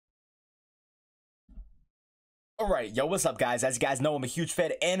Alright, yo, what's up, guys? As you guys know, I'm a huge fan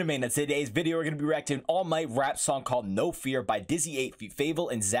of anime, and in today's video, we're going to be reacting to an all-night rap song called No Fear by DizzyEight,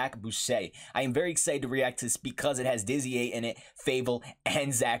 FabvL, and Boucher. I am very excited to react to this because it has DizzyEight in it, FabvL,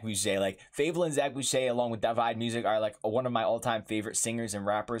 and Boucher. Like, FabvL and Boucher, along with DizzyEight Music, are like one of my all-time favorite singers and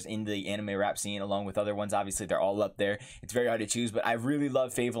rappers in the anime rap scene, along with other ones. Obviously, they're all up there. It's very hard to choose, but I really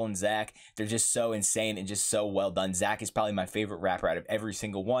love FabvL and Zach. They're just so insane and just so well done. Zach is probably my favorite rapper out of every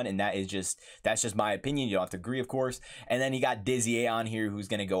single one, and that's just my opinion. You don't have to agree, of course. And then you got DizzyEight on here, who's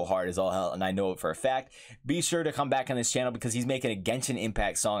gonna go hard as all hell, and I know it for a fact. Be sure to come back on this channel because he's making a Genshin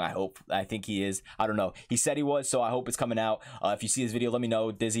Impact song. I think he is. I don't know. He said he was, so I hope it's coming out. If you see this video, let me know,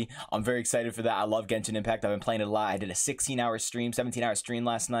 Dizzy. I'm very excited for that. I love Genshin Impact. I've been playing it a lot. I did a 16-hour stream, 17-hour stream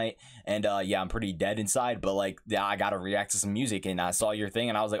last night, and yeah, I'm pretty dead inside, but like, yeah, I gotta react to some music, and I saw your thing,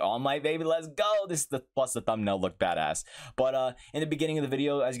 and I was like, all night, baby, let's go. Plus the thumbnail looked badass. But in the beginning of the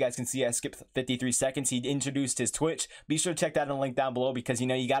video, as you guys can see, I skipped 53 seconds. He introduced his Twitch. Be sure to check that in the link down below because, you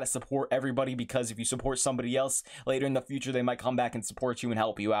know, you got to support everybody, because if you support somebody else later in the future, they might come back and support you and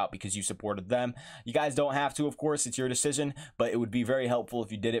help you out because you supported them. You guys don't have to, of course, it's your decision, but it would be very helpful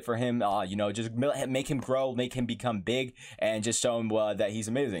if you did it for him. You know, just make him grow, make him become big, and just show him that he's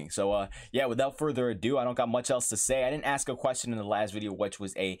amazing. So yeah, without further ado, I don't got much else to say. I didn't ask a question in the last video, which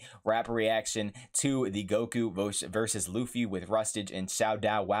was a rap reaction to the Goku versus Luffy with Rustage and Xiao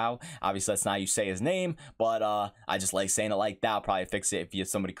Dao Wow. Obviously, that's not how you say his name, but I just like saying it like that. I'll probably fix it if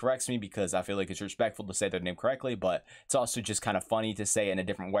somebody corrects me, because I feel like it's respectful to say their name correctly, but it's also just kind of funny to say it in a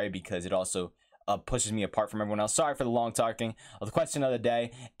different way because it also pushes me apart from everyone else. Sorry for the long talking. The question of the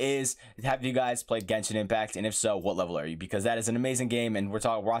day is, have you guys played Genshin Impact, and if so, what level are you? Because that is an amazing game, and we're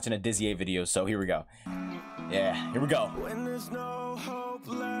watching a DizzyEight video, so here we go. Yeah, here we go. When there's no hope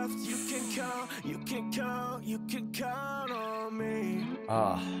left, you can count on me.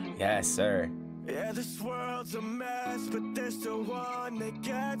 Oh, yes, sir. Yeah, this world's a mess, but there's still one that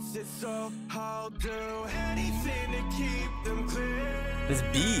gets it, so I'll do anything to keep them clear. This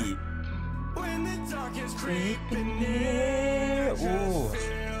beat. When the dark is creeping near, ooh.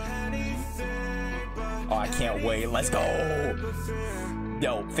 Oh, I can't wait. Let's go.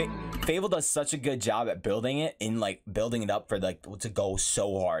 Yo, FabvL does such a good job at building it, and like building it up for like to go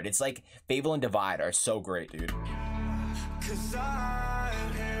so hard. It's like FabvL and DizzyEight are so great, dude.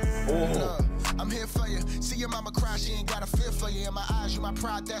 Oh. I'm here for you. See your mama cry, she ain't got a feel for you. In my eyes, you my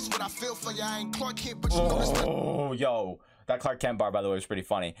pride, that's what I feel for you. I ain't Clark Kent, but you know this. Oh, yo. That Clark Kent bar, by the way, was pretty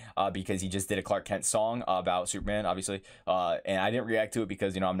funny because he just did a Clark Kent song about Superman, obviously. And I didn't react to it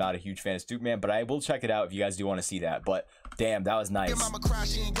because, you know, I'm not a huge fan of Superman, but I will check it out if you guys do want to see that. But damn, that was nice. Your mama cry,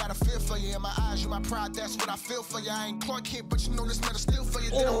 she ain't got a feel for you. In my eyes, you my pride, that's what I feel for you. I ain't Clark Kent, but you know this metal still for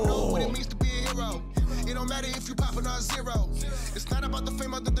you. They don't know what it means to be a hero. It don't matter if you poppin' on zero. It's not about the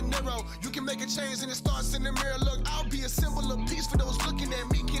fame other than Nero. You can make a change and it starts in the mirror. Look, I'll be a symbol of peace for those looking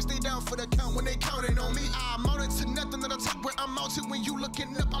at me. Can't stay down for the count when they counting on me. I mounted to nothing at the top where I'm mounted. When you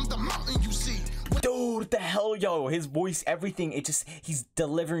looking up, I'm the mountain you see. Dude, what the hell, yo? His voice, everything, he's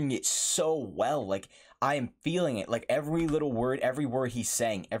delivering it so well. Like, I am feeling it. Like, every little word, every word he's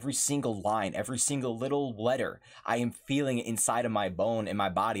saying, every single line, every single little letter, I am feeling it inside of my bone and my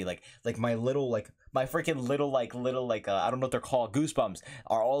body. Like my little, my freaking little, I don't know what they're called, goosebumps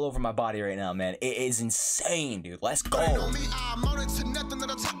are all over my body right now, man. It is insane, dude. Let's go. I'm mounted to nothing at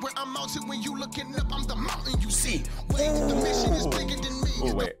the top where I'm mounted. When you looking up, I'm the mountain you see. Wait, the mission is bigger than me.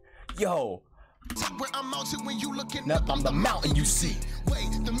 Oh, wait. Yo. Where I'm mounted when you looking up, I'm the mountain you see. Wait,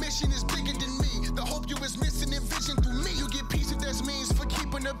 the mission is bigger than me. The hope you is missing in vision through me. You get peace if there's means for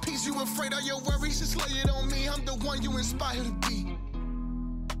keeping the peace. You afraid of your worries, just lay it on me. I'm the one you inspire to be.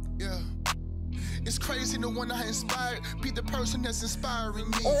 Yeah. It's crazy the one I inspired. Be the person that's inspiring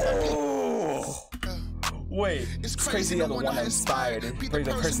me. Oh. Wait, it's crazy the one I inspired. Be the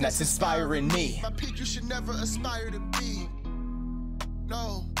person that's inspiring me. My peak you should never aspire to be.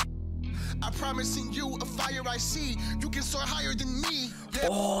 No. I promising you a fire I see. You can soar higher than me. Yeah.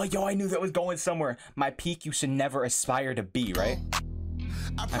 Oh, yo, I knew that was going somewhere. My peak you should never aspire to be, right?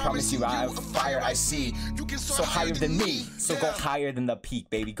 I promise you, I have fire I see. You can soar higher than me. So go higher than the peak,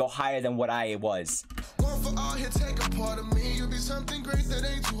 baby. Go higher than what I was. One for all here, take a part of me. You'll be something great that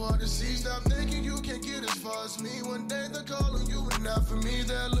ain't too hard to see. Stop thinking you can't get as far as me. One day they'll call on you and not for me.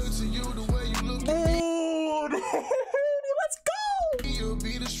 They'll look to you the way you look at me. Let's go! You'll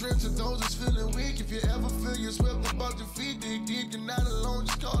be the strength to those that's feeling weak. If you ever feel you're swept about your feet, dig deep, you're not alone,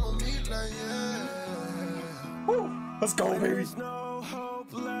 just call on me like, yeah. Woo. Let's go, baby. There's no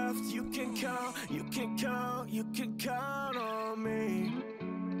hope left, you can count on me.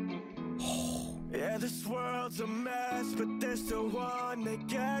 Yeah, this world's a mess, but there's still one that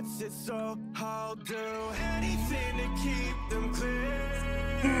gets it. So I'll do anything to keep them clear.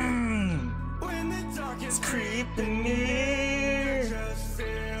 When the dark is creeping near, just feel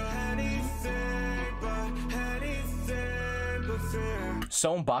anything but fear.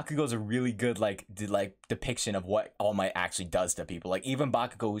 So Bakugo's a really good depiction of what All Might actually does to people. Like even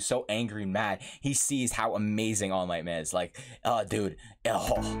Bakugo, who's so angry and mad, he sees how amazing All Might Man is. Like, oh dude,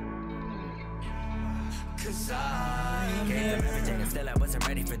 oh. Cause I gave them everything and still I wasn't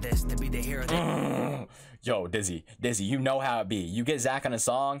ready for this to be the hero. Yo, Dizzy, you know how it be. You get Zack on a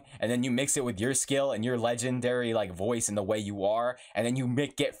song, and then you mix it with your skill and your legendary voice and the way you are, and then you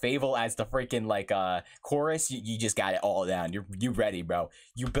get FabvL as the freaking chorus. You just got it all down. You ready, bro.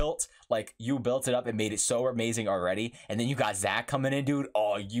 You built it up and made it so amazing already, and then you got Zack coming in, dude.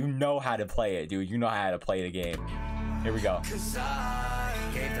 Oh, you know how to play it, dude. You know how to play the game. Here we go. Cause I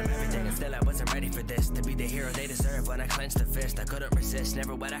gave them everything and still I wasn't ready for this to be the hero they deserve. When I clenched the fist, I couldn't resist.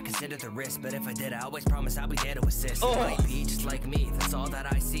 Never would I consider the risk, but if I did, I always promise I'll be there to assist. Oh. Might be just like me, that's all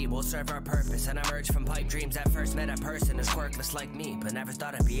that I see. Will serve our purpose, and I emerged from pipe dreams. At first met a person as quirkless like me, but never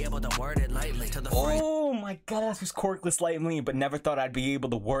thought I'd be able to word it lightly. To the oh my gosh, who's quirkless like me, but never thought I'd be able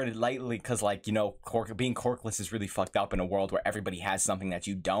to word it lightly, because being quirkless is really fucked up in a world where everybody has something that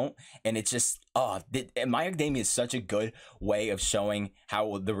you don't, and it's just My Academia is such a good way of showing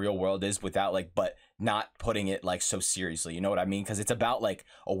how the real world is without but not putting it so seriously, you know what I mean? Because it's about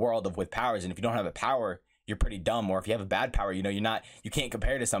a world with powers, and if you don't have a power, you're pretty dumb, or if you have a bad power, you can't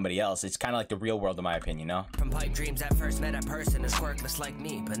compare to somebody else. It's kind of like the real world in my opinion, you know? From pipe dreams, at first met a person as quirkless like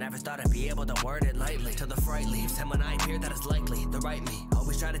me, but never thought I'd be able to word it lightly. Till the fright leaves, and when I appear that is likely the right me.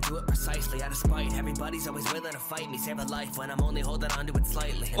 Always try to do it precisely out of spite. Everybody's always willing to fight me, save a life when I'm only holding on to it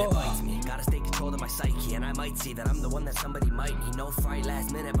slightly. And it bites me, gotta stay control of my psyche, and I might see that I'm the one that somebody might need. No fright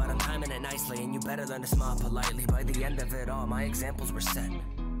last minute, but I'm timing it nicely, and you better learn to smile politely. By the end of it all, my examples were set.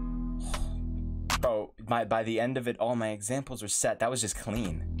 Bro, by the end of it all, my examples were set. That was just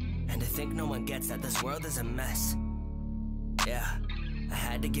clean. And to think no one gets that this world is a mess. Yeah, I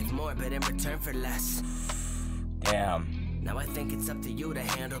had to give more, but in return for less. Damn. Now I think it's up to you to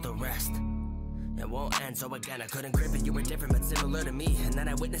handle the rest. It won't end, so again I couldn't grip it. You were different but similar to me, and then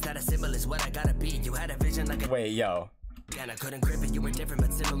I witnessed that a symbol is what I gotta be. You had a vision like a— Wait, yo. Again, I couldn't grip it, you were different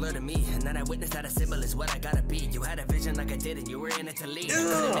but similar to me, and then I witnessed that a symbol is what I gotta be. You had a vision like I did, and you were in it to lead. I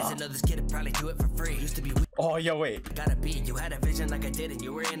couldn't miss another kid would probably do it for free. Used to be weak. Oh, yo, wait. Gotta be. You had a vision like I did, and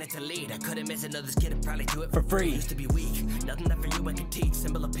you were in it to lead. I couldn't miss another kid would probably do it for free. Used to be weak, nothing that for you I could teach.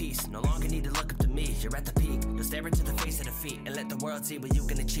 Symbol of peace, no longer need to look up to me. You're at the peak, you'll stare into the face of defeat and let the world see what you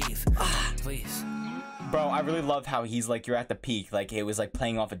can achieve. Please. Bro, I really love how he's you're at the peak. It was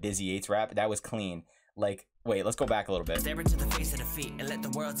playing off a DizzyEights rap. That was clean. Wait, let's go back a little bit. Stare into the face of defeat and let the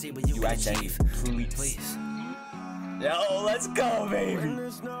world see what you can achieve. Please. Yo, let's go, baby.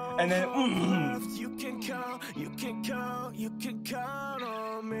 And then you can count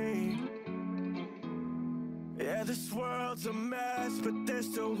on me. Yeah, this world's a mess, but there's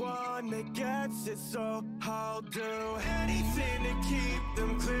still one that gets it. So I'll do anything to keep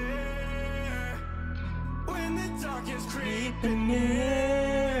them clear. When the dark is creeping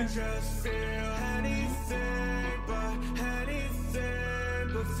near, just feel anything but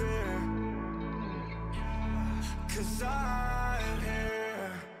fear. Cause I'm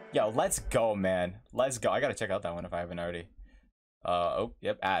here. Yo, let's go, man. Let's go. I gotta check out that one if I haven't already. Oh,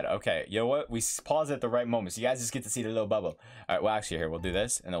 yep, add. Okay, you know what? We pause at the right moment, so you guys just get to see the little bubble. All right, well, actually, here, we'll do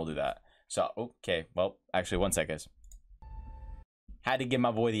this, and then we'll do that. So, okay, well, actually, 1 second. Had to give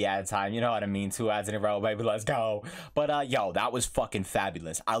my boy the ad time, you know what I mean? 2 ads in a row, baby, let's go. But, yo, that was fucking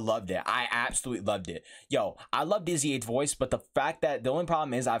fabulous. I loved it. I absolutely loved it. Yo, I love DizzyEight's voice, but the fact that the only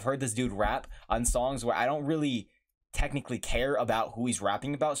problem is I've heard this dude rap on songs where I don't really technically care about who he's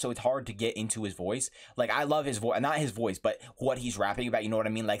rapping about, so it's hard to get into his voice. I love his voice, not his voice, but what he's rapping about, you know what I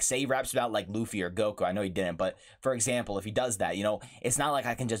mean? Say he raps about Luffy or Goku. I know he didn't, but for example, if he does that, you know, it's not like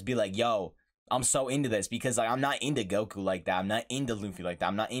I can just be yo, I'm so into this, because I'm not into Goku like that. I'm not into Luffy like that.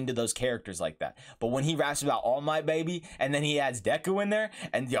 I'm not into those characters like that. But when he raps about All Might, baby, and then he adds Deku in there,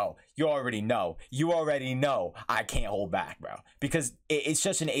 and yo, you already know I can't hold back, bro, because it's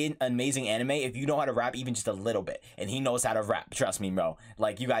just an amazing anime if you know how to rap even just a little bit, and he knows how to rap. Trust me, bro.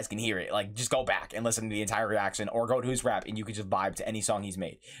 You guys can hear it. Just go back and listen to the entire reaction, or go to his rap, and you can just vibe to any song he's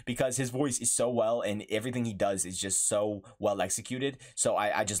made, because his voice is so well, and everything he does is just so well executed. So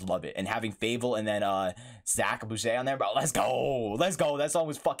I just love it. And having FabvL FabvL and then Zach Boucher on there, bro. Let's go. Let's go. That song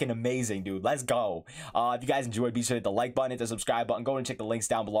was fucking amazing, dude. Let's go. If you guys enjoyed, be sure to hit the like button, hit the subscribe button. Go and check the links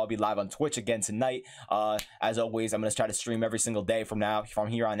down below. I'll be live on Twitch again tonight. As always, I'm going to try to stream every single day from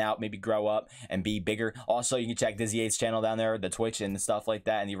here on out, maybe grow up and be bigger. Also, you can check DizzyEight's channel down there, the Twitch and stuff like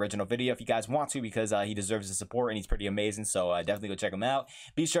that, and the original video if you guys want to, because he deserves the support and he's pretty amazing. So definitely go check him out.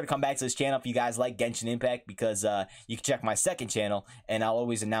 Be sure to come back to this channel if you guys like Genshin Impact, because you can check my second channel, and I'll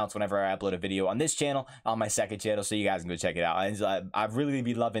always announce whenever I upload a video on this channel on my second channel, so you guys can go check it out. And I really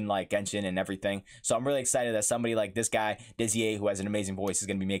be loving like Genshin and everything, so I'm really excited that somebody like this guy DizzyEight, who has an amazing voice, is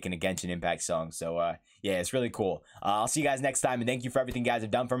going to be making a Genshin Impact song. So yeah, it's really cool. I'll see you guys next time, and thank you for everything you guys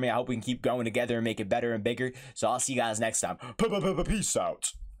have done for me. I hope we can keep going together and make it better and bigger. So I'll see you guys next time. Peace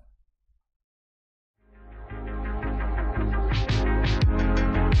out.